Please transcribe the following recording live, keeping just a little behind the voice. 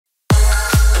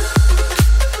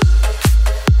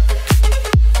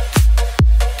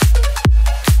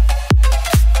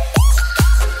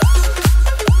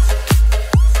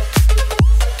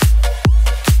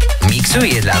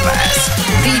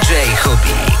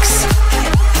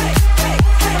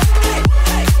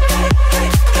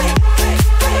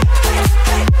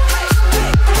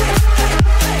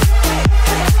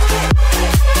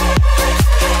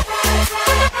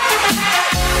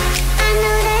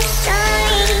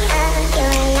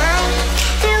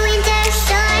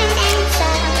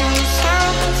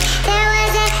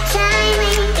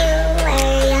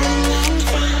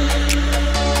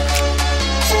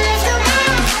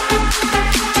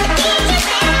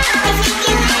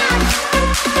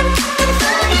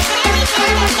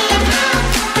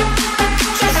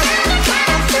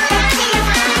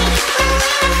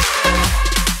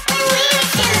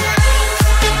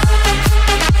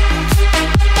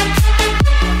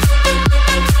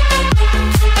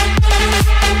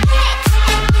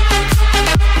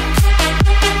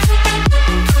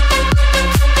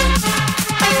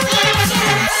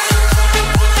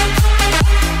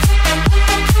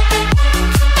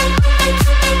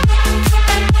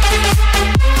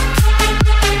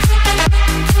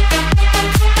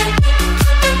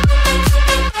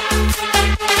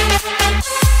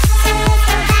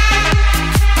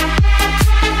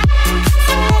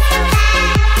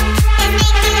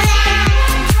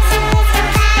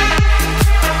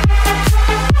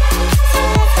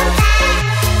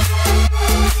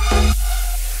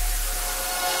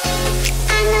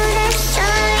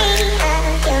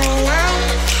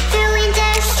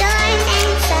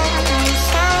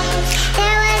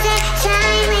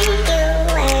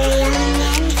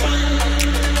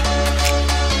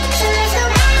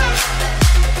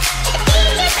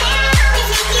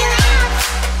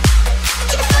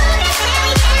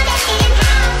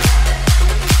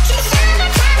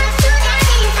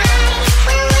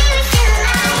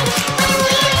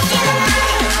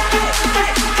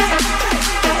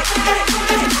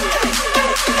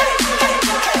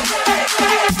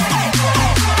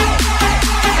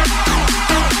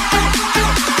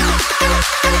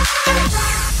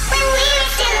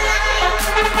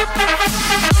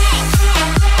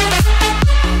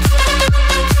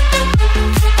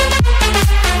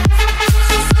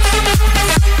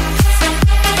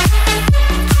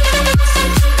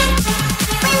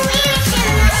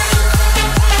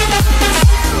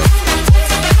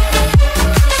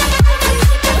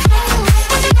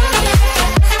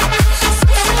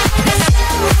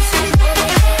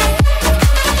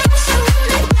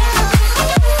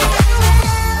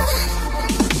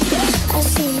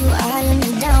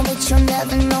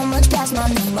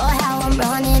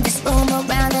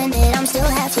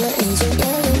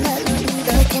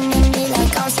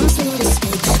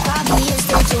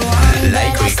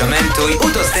Lajkuj, komentuj,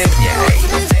 udostępniaj.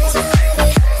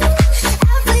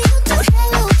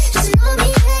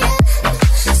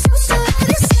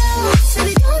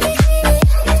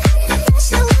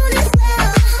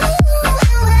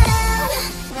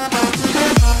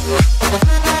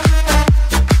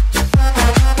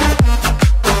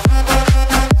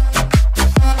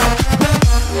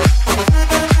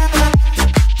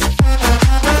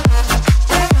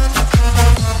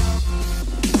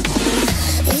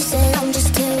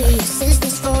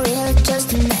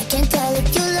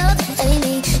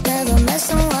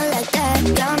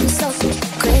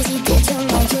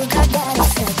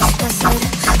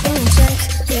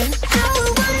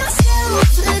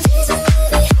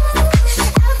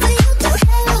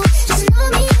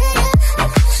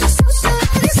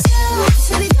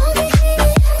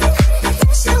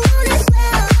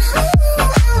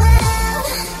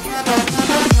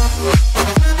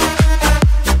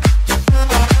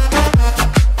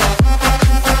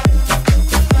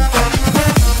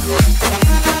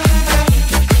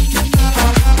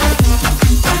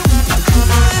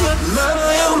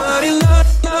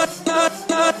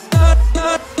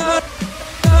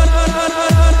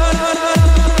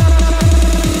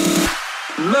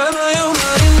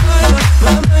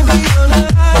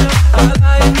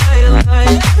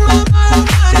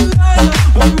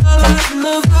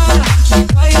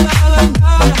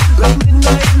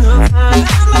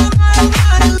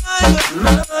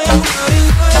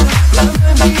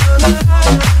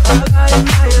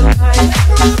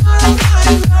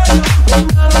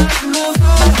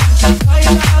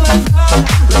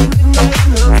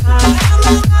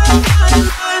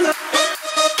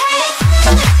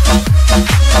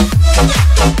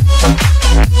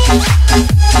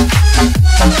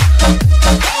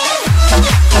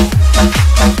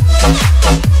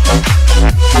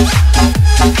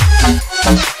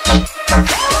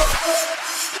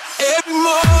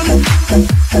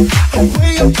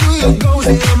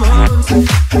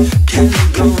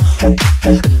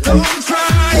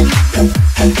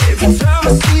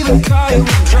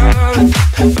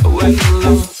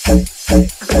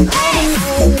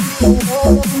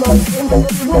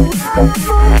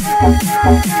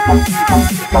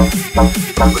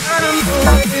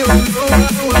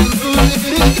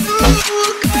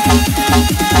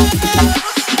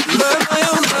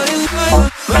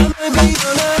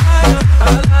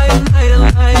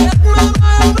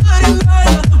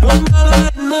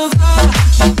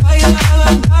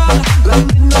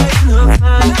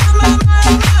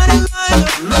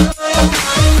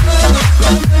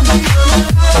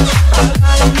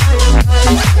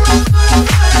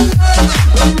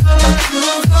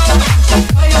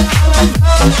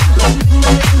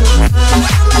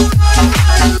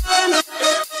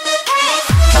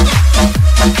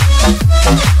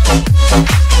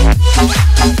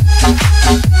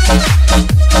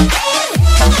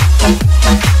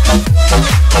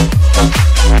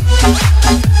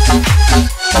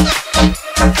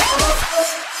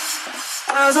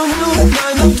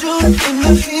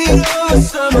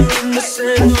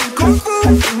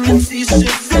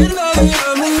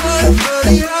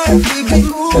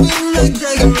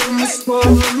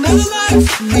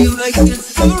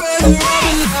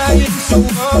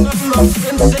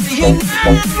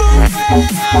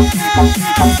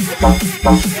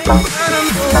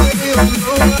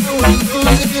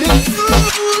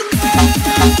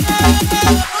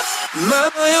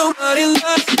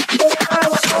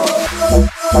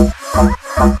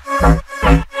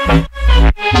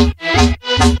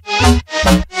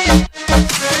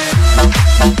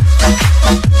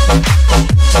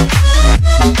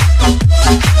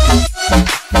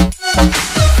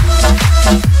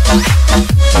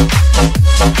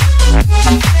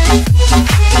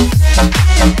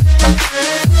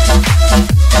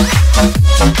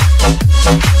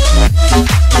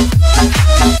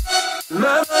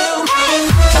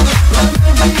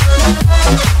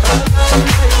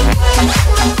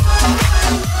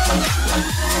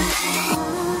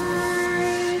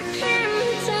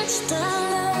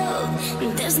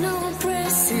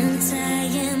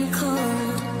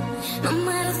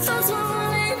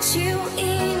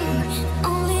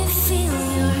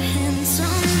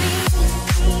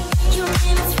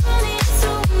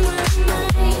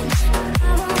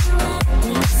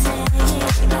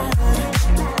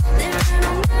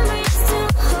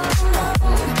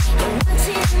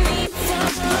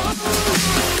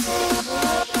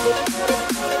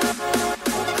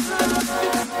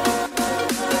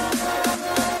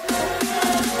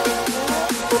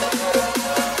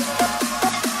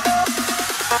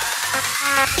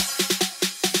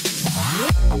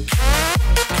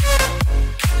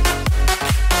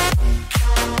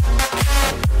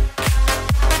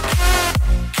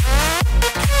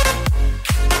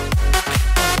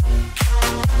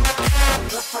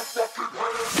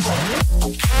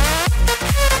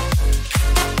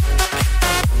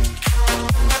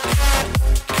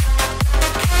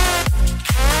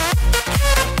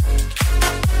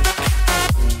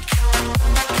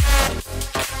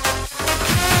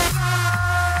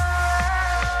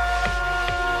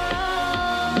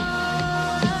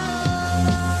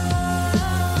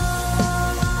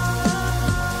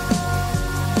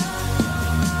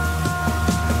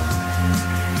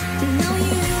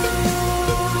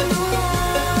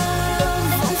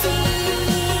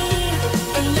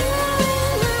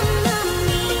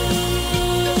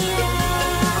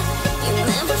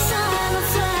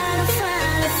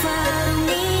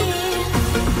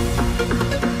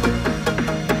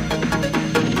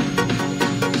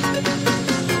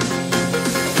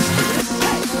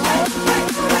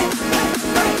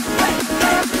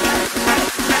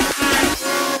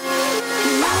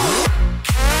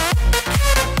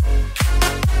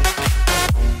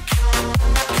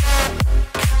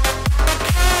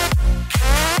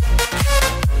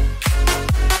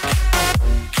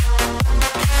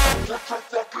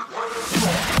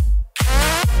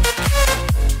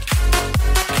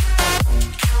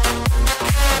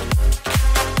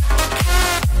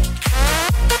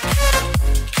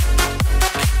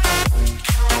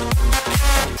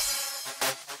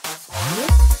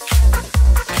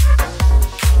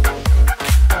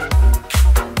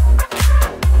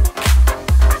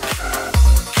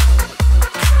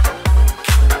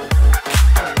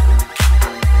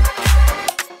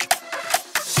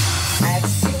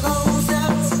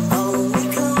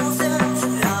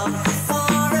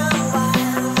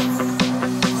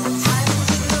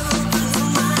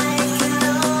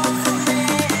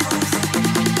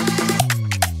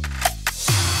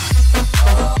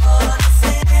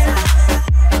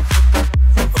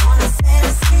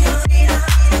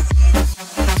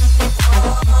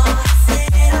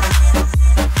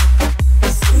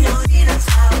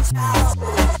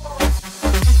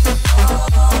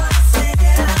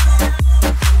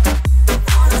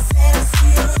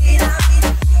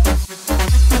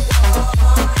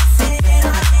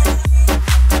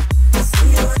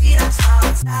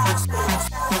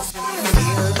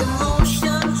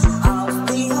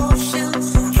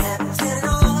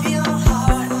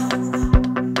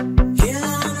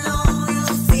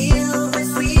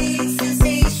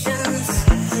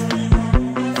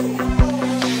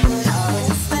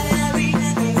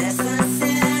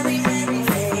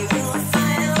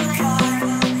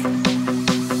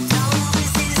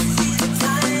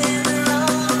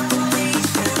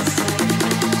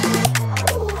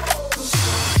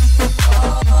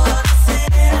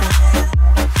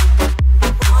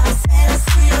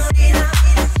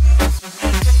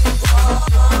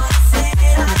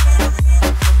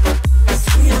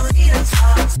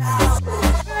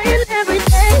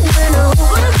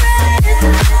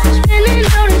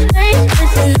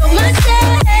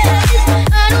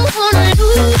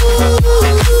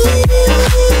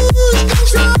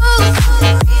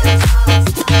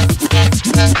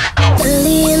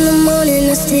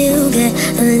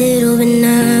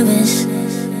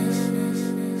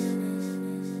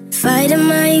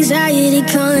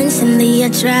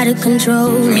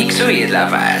 Miksuje dla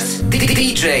was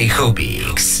DJ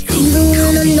Hubix. Even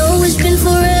when I know it's been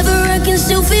forever, I can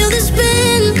still feel the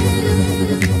spin.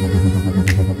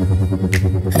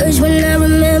 Urge when I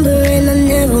remember and I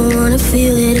never wanna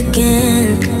feel it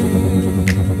again.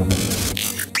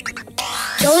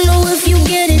 Don't know if you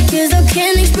get it, 'cause I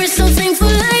can't express how thankful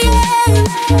I am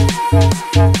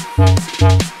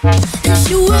that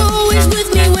you were always with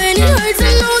me when it hurts.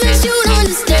 I know that you'd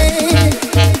understand.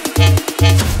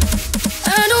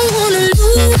 I don't wanna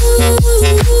lose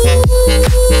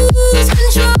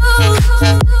control.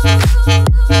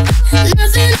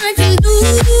 Nothing I can do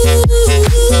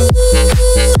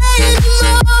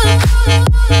anymore.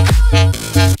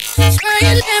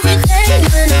 Trying every day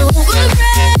when I hold my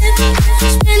breath,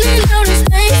 spinning out in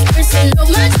space, pressing on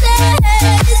my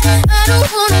chest. I don't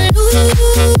wanna lose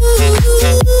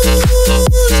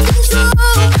control.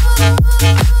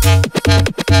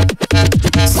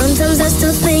 Sometimes I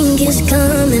still think it's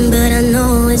coming, but I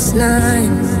know it's not.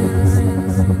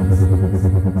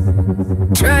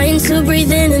 Trying to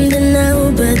breathe in and then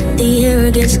out, but the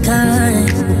air gets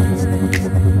caught.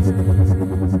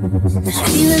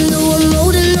 Feeling though I'm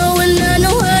old and low, and I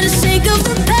know how to shake off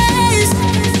the past.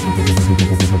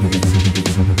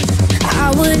 I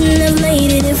wouldn't have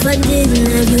made it if I didn't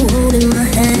have you holding my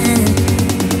hand.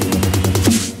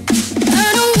 I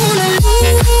don't wanna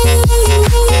lose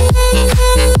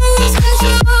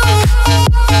control.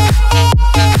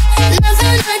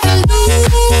 Nothing I can do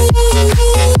anymore.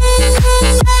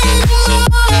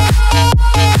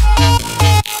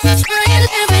 Trying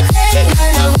every day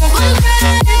when I hold my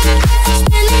breath,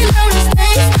 spinning out in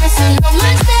space, pressing on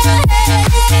my chest.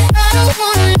 I don't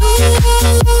wanna lose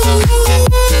control.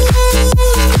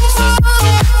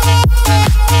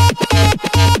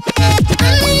 I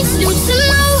need you to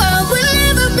know I would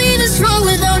never be this strong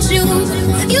without you.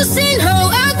 You seen how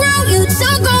I grow, you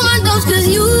took all my dose 'cause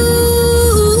you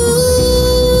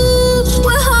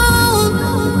were home.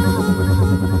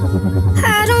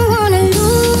 I don't wanna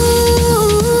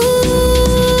lose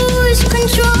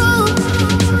control.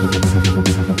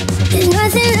 There's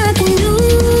nothing I can do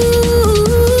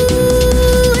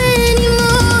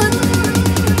anymore.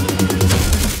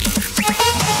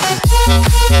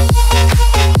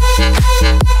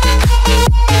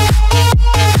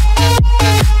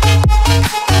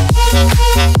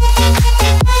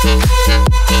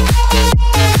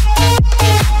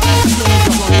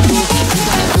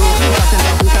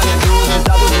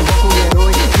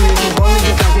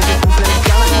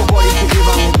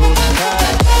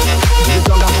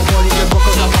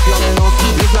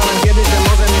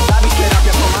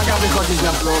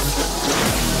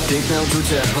 Piękne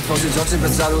uczucie, otworzyć oczy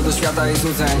bez żalu do świata i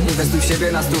złudzeń. Inwestuj w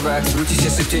siebie na stówę, zwróci się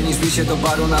szybciej niż bój się do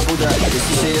baru na budę.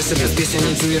 Jeśli się jeszcze bezpiecznie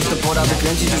nie czujesz, to pora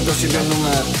wykręcić już do siebie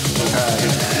numer.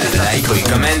 Lajkuj,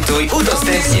 komentuj,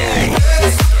 udostępniaj.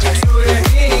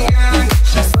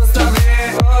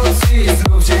 Zostawię opcji,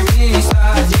 zróbcie mi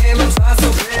ślad. Nie mam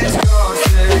czasu być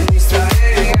gorszy niż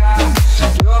stary ja.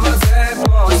 Prowadzę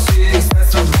pościg,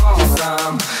 z sobą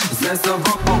sam, z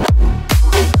sobą.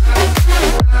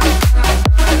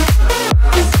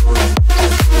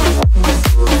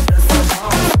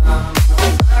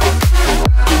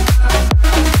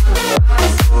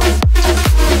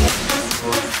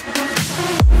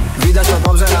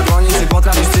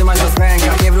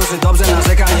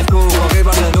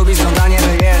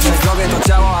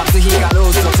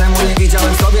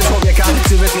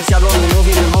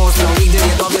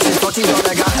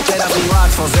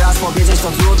 powiedzieć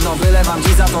to trudno. Wylewam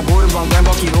dziś za to bourbon,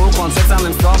 głęboki ukłon przed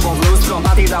samym stopą. W lustro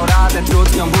Tate dał radę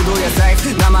trudnią. Buduję safe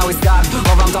na mały skarb.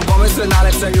 Chowam tam pomysły na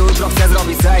lepsze jutro. Chcę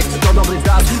zrobić safe, to dobry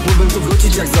czas. Mógłbym tu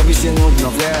wrócić jak zrobi się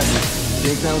nudno, wiesz.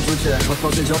 Piękne uczucie,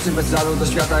 otworzyć oczy bez żalu do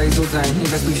świata i złudzeń.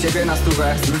 Inwestuj w siebie na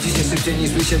stówę, zwróci się szybciej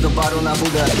niż wyjście do baru na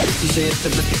budę. Jeśli się jeszcze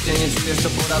bezpiecznie nie czujesz, to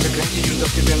pora wykręcić już do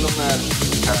siebie numer.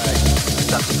 Hej,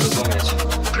 wystarczy zrozumieć.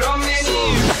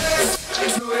 Promienimy,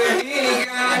 czuję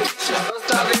migan.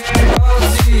 Zostawię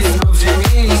emocji, znów się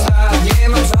mi ślad. Nie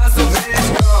mam czasu być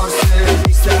gorszy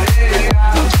niż stary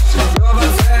ja.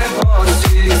 Prowadzę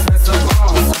pościg ze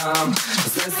sobą sam,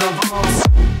 ze sobą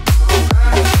sam.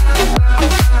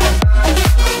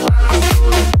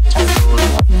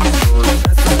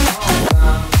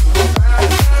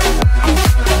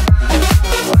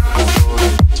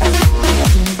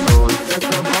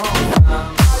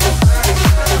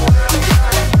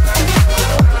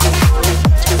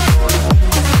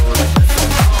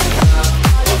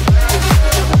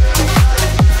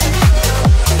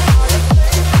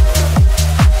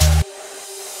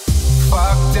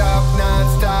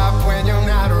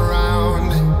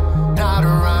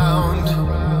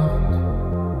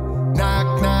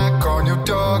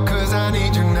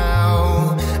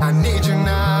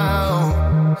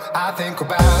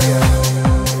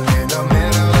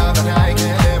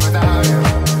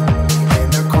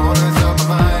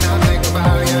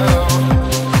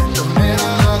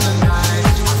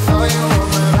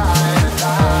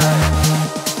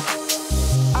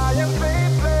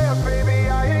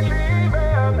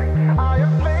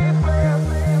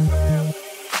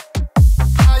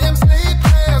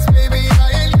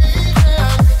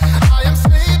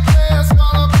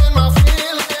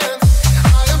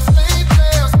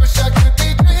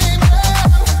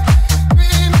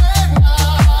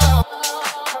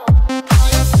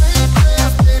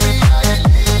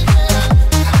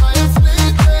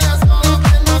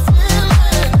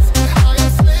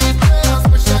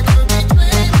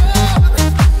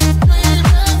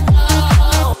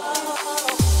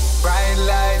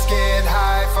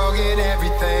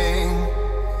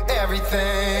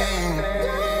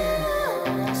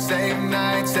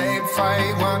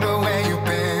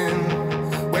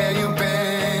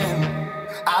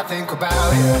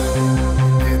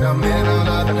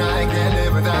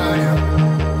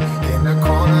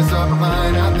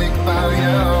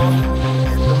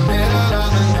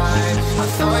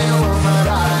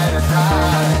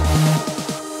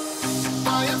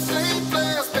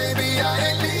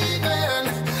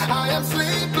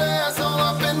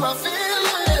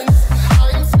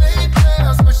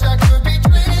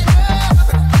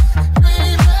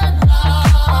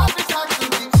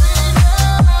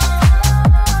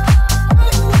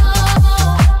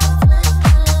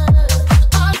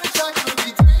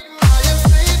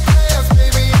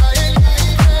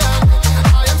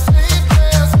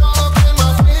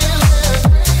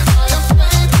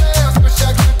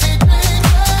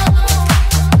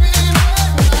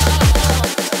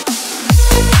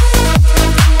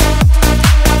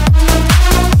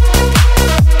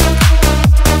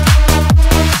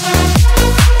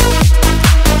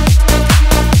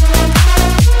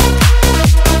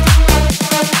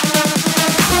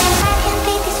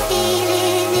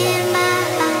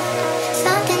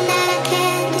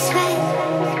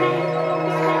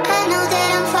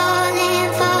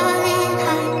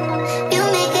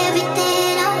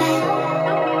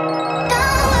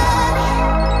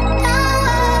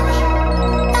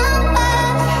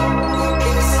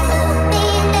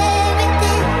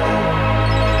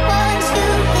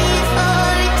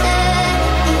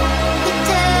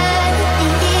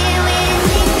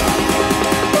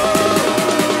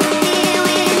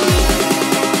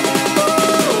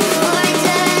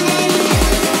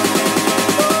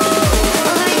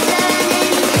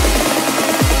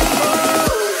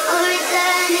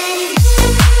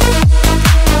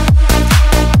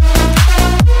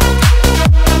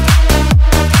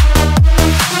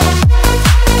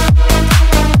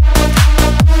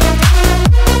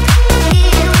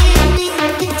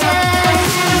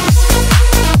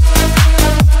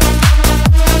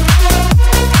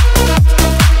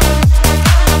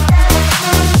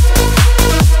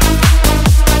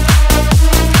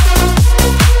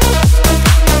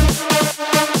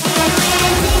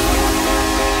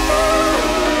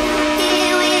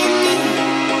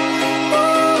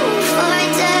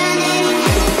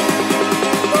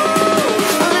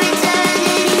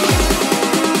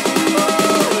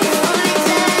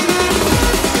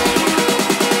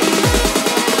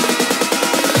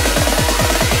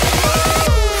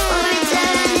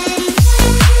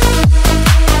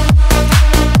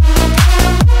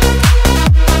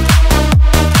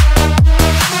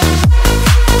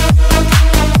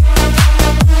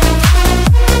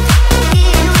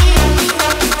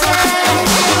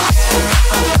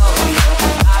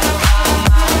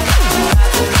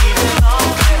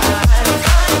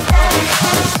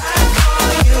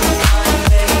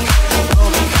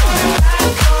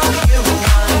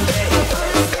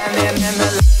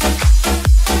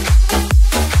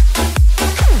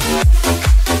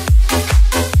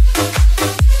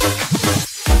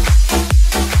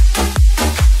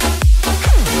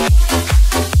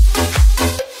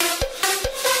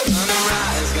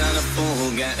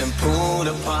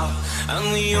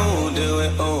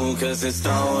 cause it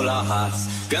stole our hearts.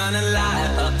 Gonna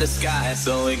light up the sky,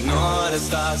 so ignore the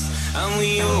stars. And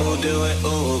we all do it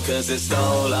all cause it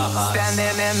stole our hearts.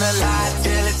 Standing in the light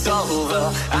till it's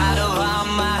over, out of our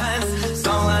minds.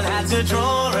 Someone had to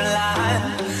draw a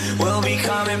line. We'll be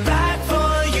coming back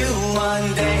for you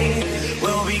one day.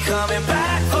 We'll be coming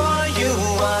back for you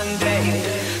one day.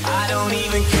 I don't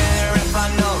even care if I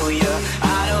know you're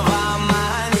out of our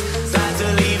minds. Time to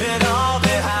leave it all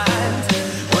behind.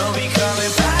 We'll be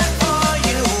coming back for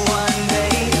you one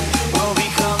day. We'll be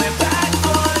coming back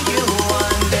for you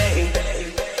one day.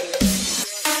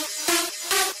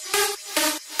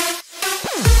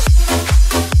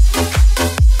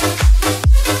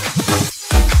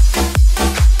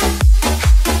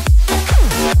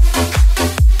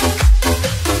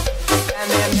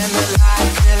 Standing in the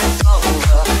light till it's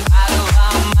over, out of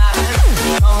our minds.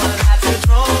 Someone had to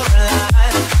draw a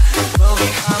line. We'll be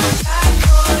coming back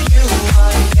for you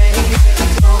one day.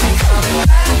 We'll be coming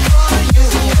back for you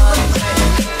one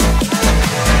day.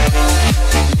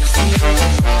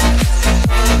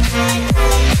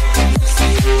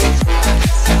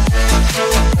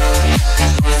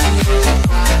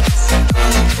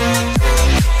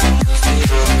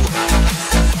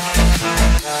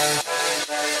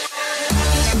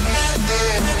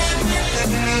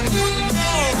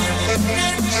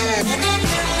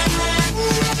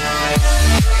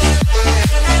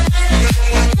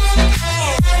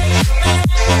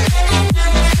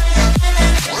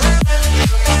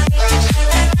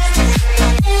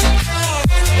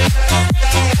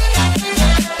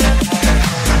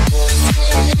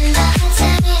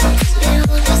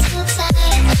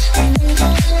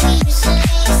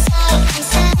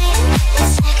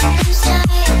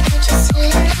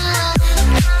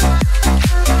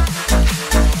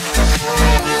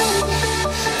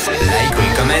 Lajkuj,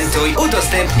 komentuj,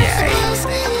 udostępniaj.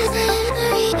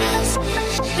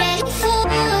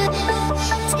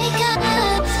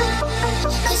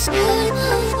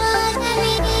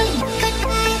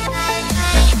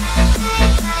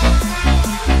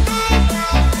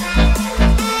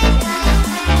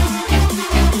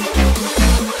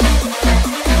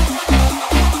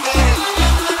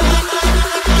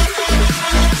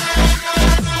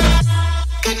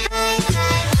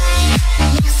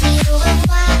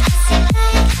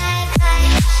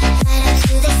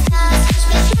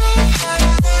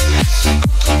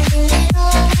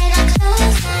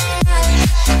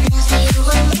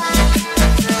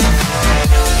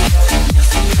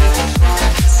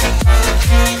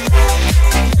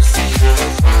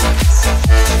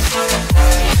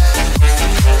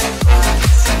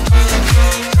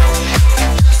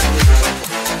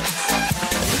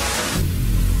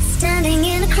 Standing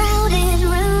in a crowded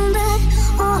room, but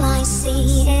all I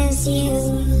see is you.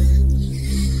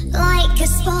 Like a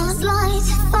spotlight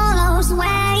follows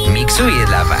where you Miksuje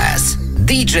dla Was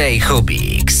DJ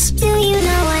Hubix. do. You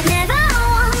know I